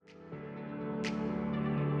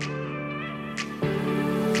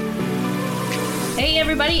Hey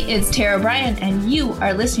everybody, it's Tara Bryan, and you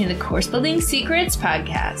are listening to the Course Building Secrets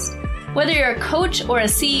podcast. Whether you're a coach or a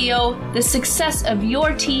CEO, the success of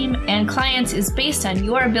your team and clients is based on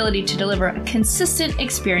your ability to deliver a consistent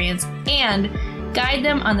experience and guide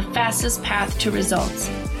them on the fastest path to results.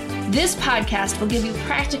 This podcast will give you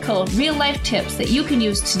practical, real-life tips that you can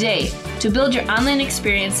use today to build your online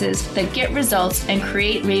experiences that get results and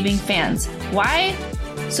create raving fans. Why?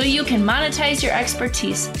 So you can monetize your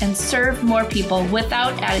expertise and serve more people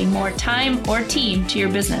without adding more time or team to your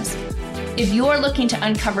business. If you're looking to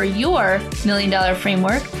uncover your $1 million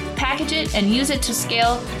framework, package it, and use it to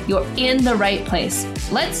scale, you're in the right place.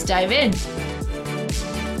 Let's dive in.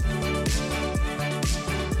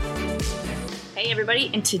 Hey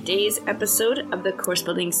everybody, in today's episode of the Course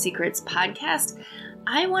Building Secrets podcast,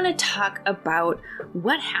 I want to talk about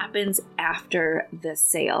what happens after the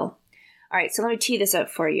sale. All right, so let me tee this up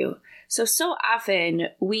for you. So often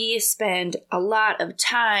we spend a lot of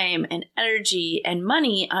time and energy and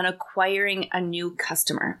money on acquiring a new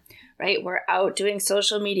customer, right? We're out doing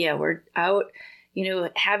social media. We're out,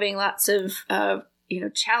 having lots of,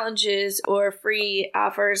 challenges or free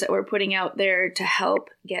offers that we're putting out there to help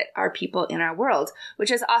get our people in our world, which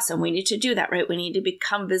is awesome. We need to do that, right? We need to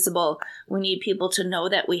become visible. We need people to know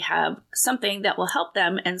that we have something that will help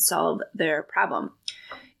them and solve their problem.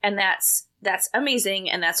 And that's amazing,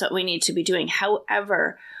 and that's what we need to be doing.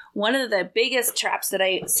 However, one of the biggest traps that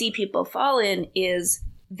I see people fall in is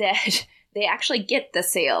that they actually get the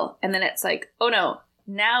sale, and then it's like, oh no,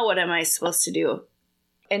 now what am I supposed to do?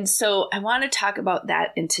 And so I want to talk about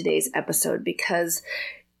that in today's episode, because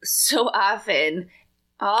so often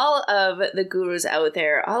all of the gurus out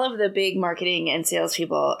there, all of the big marketing and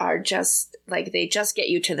salespeople are just like, they just get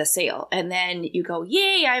you to the sale. And then you go,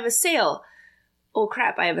 yay, I have a sale. Oh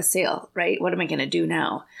crap, I have a sale, right? What am I going to do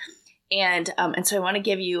now? And so I want to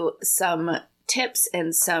give you some tips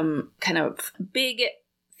and some kind of big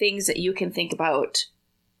things that you can think about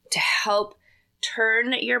to help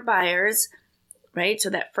turn your buyers, right? So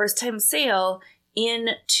that first time sale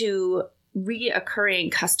into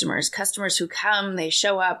reoccurring customers who come, they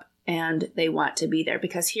show up, and they want to be there.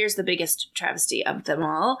 Because here's the biggest travesty of them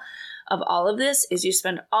all, of all of this, is you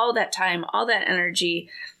spend all that time, all that energy,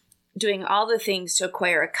 doing all the things to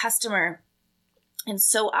acquire a customer. And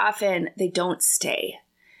so often they don't stay.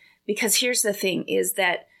 Because here's the thing is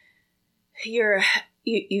that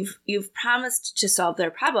you've promised to solve their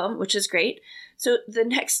problem, which is great. So the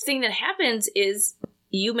next thing that happens is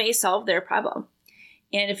you may solve their problem.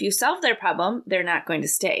 And if you solve their problem, they're not going to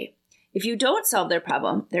stay. If you don't solve their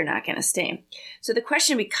problem, they're not going to stay. So the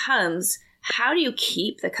question becomes, how do you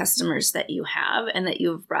keep the customers that you have and that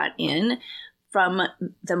you've brought in from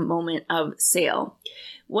the moment of sale?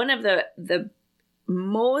 One of the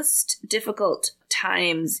most difficult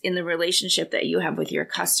times in the relationship that you have with your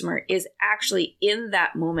customer is actually in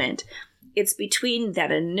that moment. It's between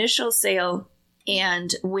that initial sale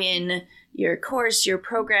and when your course, your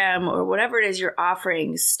program, or whatever it is you're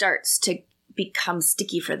offering starts to become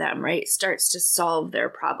sticky for them, right? Starts to solve their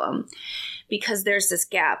problem. Because there's this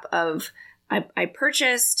gap of, I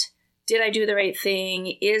purchased. Did I do the right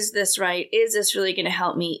thing? Is this right? Is this really going to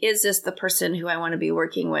help me? Is this the person who I want to be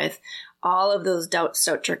working with? All of those doubts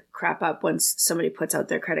start to crop up once somebody puts out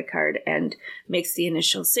their credit card and makes the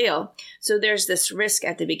initial sale. So there's this risk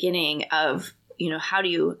at the beginning of, how do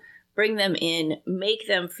you bring them in, make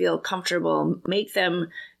them feel comfortable, make them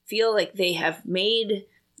feel like they have made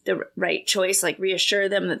the right choice, like reassure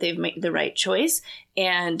them that they've made the right choice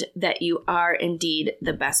and that you are indeed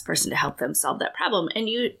the best person to help them solve that problem. And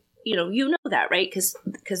you know that, right?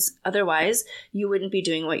 Because otherwise you wouldn't be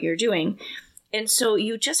doing what you're doing. And so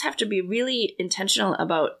you just have to be really intentional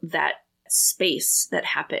about that space that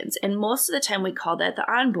happens. And most of the time we call that the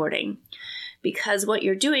onboarding, because what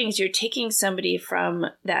you're doing is you're taking somebody from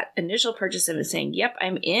that initial purchase and saying, yep,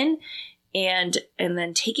 I'm in, and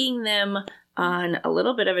then taking them on a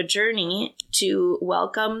little bit of a journey to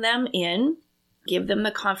welcome them in, give them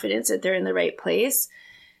the confidence that they're in the right place,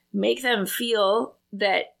 make them feel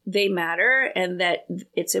that they matter and that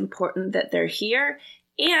it's important that they're here,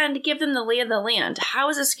 and give them the lay of the land. How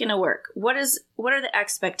is this going to work? What are the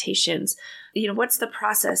expectations? What's the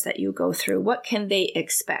process that you go through? What can they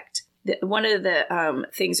expect? One of the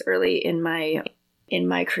things early in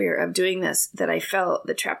my career of doing this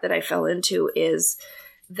the trap that I fell into is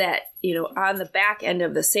that, on the back end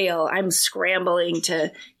of the sale, I'm scrambling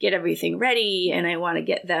to get everything ready and I want to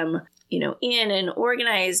get them in and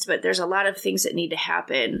organized, but there's a lot of things that need to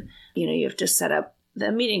happen. You have to set up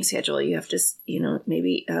the meeting schedule. You have to,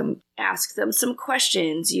 maybe ask them some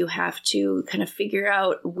questions. You have to kind of figure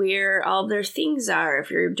out where all their things are if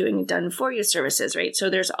you're doing done-for-you services, right? So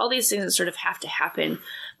there's all these things that sort of have to happen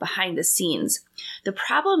behind the scenes. The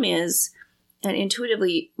problem is, and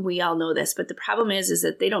intuitively we all know this, but the problem is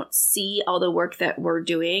that they don't see all the work that we're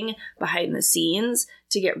doing behind the scenes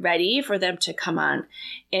to get ready for them to come on.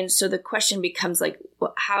 And so the question becomes like,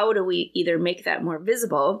 well, how do we either make that more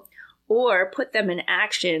visible or put them in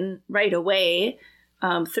action right away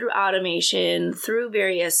through automation, through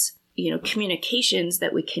various, communications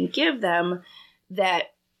that we can give them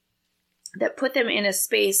that put them in a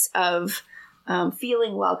space of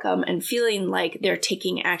feeling welcome and feeling like they're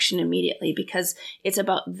taking action immediately, because it's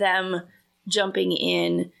about them jumping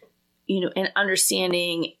in, and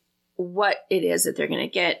understanding what it is that they're going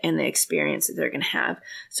to get and the experience that they're going to have.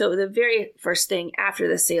 So the very first thing after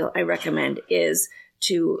the sale I recommend is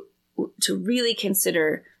to really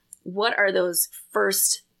consider what are those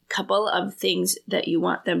first couple of things that you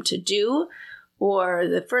want them to do, or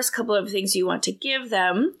the first couple of things you want to give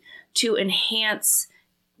them to enhance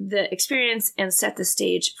the experience and set the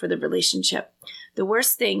stage for the relationship. The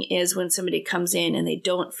worst thing is when somebody comes in and they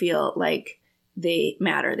don't feel like they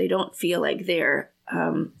matter. They don't feel like they're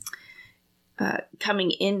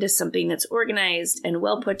coming into something that's organized and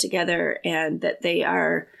well put together, and that they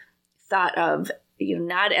are thought of,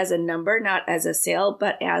 not as a number, not as a sale,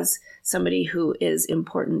 but as somebody who is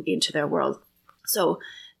important into their world. So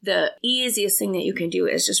the easiest thing that you can do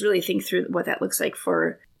is just really think through what that looks like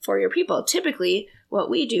for your people. Typically,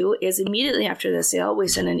 what we do is immediately after the sale, we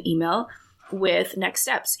send an email with next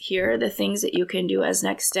steps. Here are the things that you can do as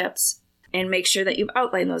next steps, and make sure that you've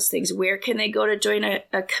outlined those things. Where can they go to join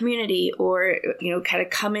a community or, kind of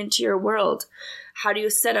come into your world? How do you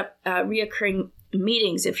set up reoccurring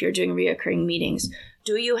meetings if you're doing reoccurring meetings?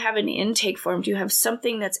 Do you have an intake form? Do you have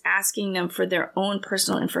something that's asking them for their own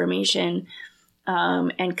personal information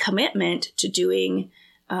and commitment to doing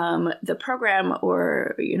the program,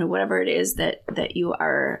 or whatever it is that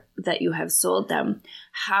you have sold them?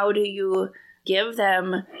 How do you give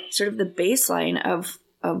them sort of the baseline of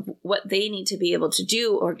what they need to be able to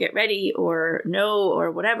do or get ready or know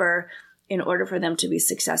or whatever in order for them to be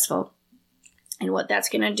successful? And what that's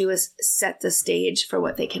going to do is set the stage for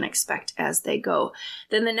what they can expect as they go.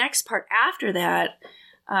 Then the next part after that,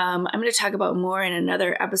 I'm going to talk about more in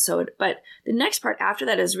another episode, but the next part after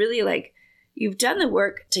that is really like, you've done the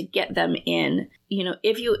work to get them in.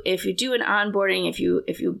 If you do an onboarding, if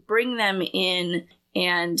you bring them in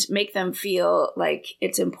and make them feel like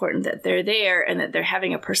it's important that they're there and that they're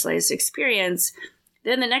having a personalized experience,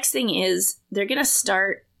 then the next thing is they're going to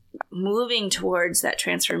start moving towards that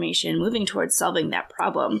transformation, moving towards solving that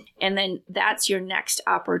problem. And then that's your next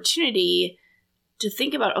opportunity to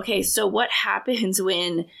think about, okay, so what happens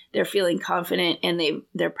when they're feeling confident and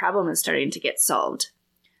their problem is starting to get solved?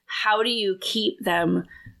 How do you keep them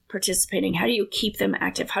participating? How do you keep them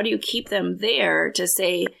active? How do you keep them there to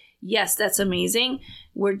say, yes, that's amazing.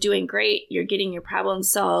 We're doing great. You're getting your problem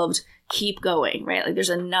solved. Keep going, right? Like there's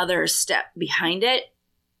another step behind it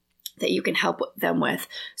that you can help them with.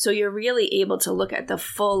 So you're really able to look at the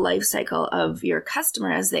full life cycle of your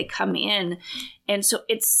customer as they come in. And so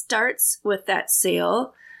it starts with that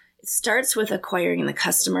sale. It starts with acquiring the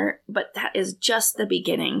customer, but that is just the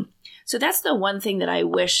beginning. So that's the one thing that I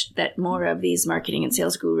wish that more of these marketing and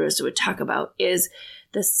sales gurus would talk about is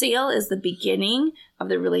the sale is the beginning of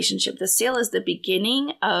the relationship. The sale is the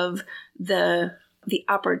beginning of the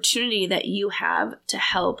opportunity that you have to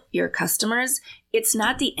help your customers. It's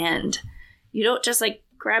not the end. You don't just like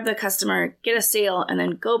grab the customer, get a sale, and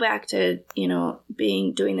then go back to,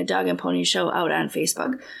 doing the dog and pony show out on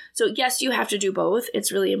Facebook. So yes, you have to do both.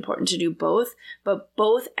 It's really important to do both, but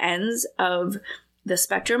both ends of the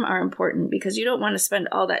spectrum are important because you don't want to spend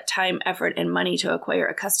all that time, effort, and money to acquire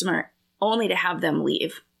a customer only to have them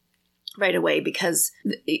leave right away, because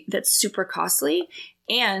that's super costly.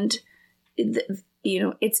 And,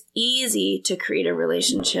 it's easy to create a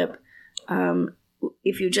relationship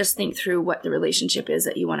if you just think through what the relationship is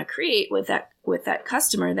that you want to create with that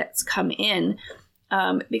customer that's come in.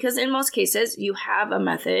 Because in most cases, you have a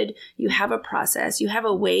method, you have a process, you have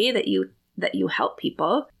a way that you help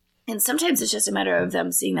people. And sometimes it's just a matter of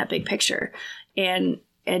them seeing that big picture and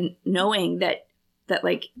knowing that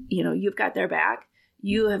you've got their back,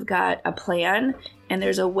 you have got a plan, and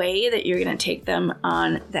there's a way that you're going to take them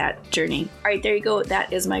on that journey. All right, there you go.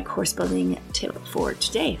 That is my course building tip for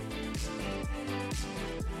today.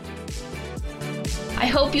 I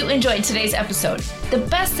hope you enjoyed today's episode. The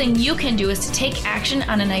best thing you can do is to take action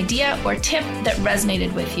on an idea or tip that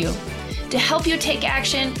resonated with you. To help you take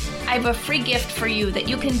action, I have a free gift for you that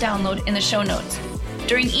you can download in the show notes.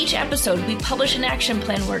 During each episode, we publish an action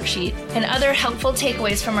plan worksheet and other helpful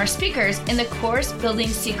takeaways from our speakers in the Course Building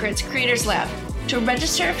Secrets Creators Lab. To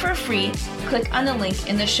register for free, click on the link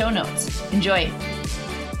in the show notes. Enjoy!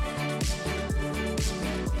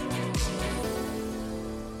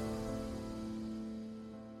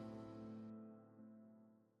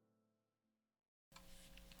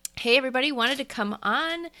 Hey everybody, wanted to come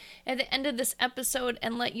on at the end of this episode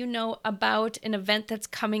and let you know about an event that's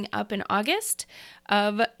coming up in August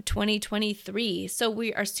of 2023. So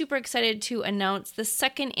we are super excited to announce the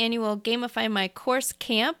second annual Gamify My Course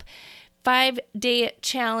Camp 5-day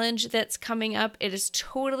challenge that's coming up. It is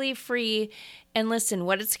totally free. And listen,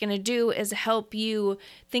 what it's going to do is help you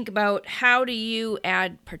think about how do you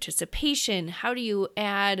add participation? How do you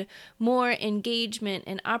add more engagement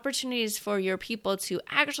and opportunities for your people to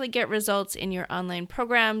actually get results in your online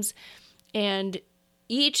programs? And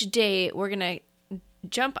each day we're going to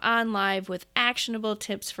jump on live with actionable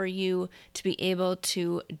tips for you to be able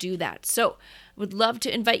to do that. So would love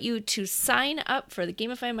to invite you to sign up for the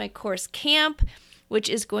Gamify My Course Camp, which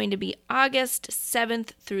is going to be August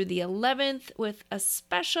 7th through the 11th with a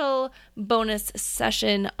special bonus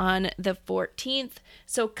session on the 14th.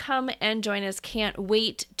 So come and join us. Can't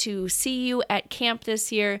wait to see you at camp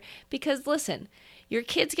this year because listen, your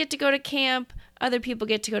kids get to go to camp, other people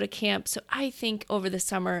get to go to camp. So I think over the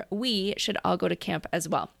summer, we should all go to camp as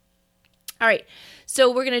well. All right, so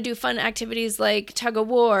we're going to do fun activities like tug of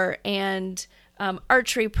war and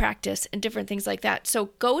archery practice and different things like that. So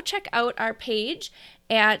go check out our page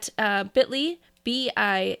at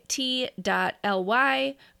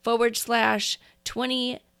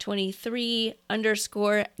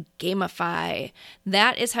bit.ly/2023_gamify.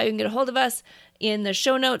 That is how you can get a hold of us. In the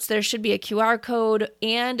show notes, there should be a QR code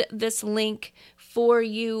and this link for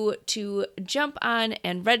you to jump on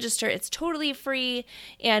and register. It's totally free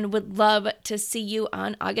and would love to see you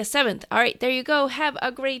on August 7th. All right, there you go. Have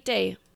a great day.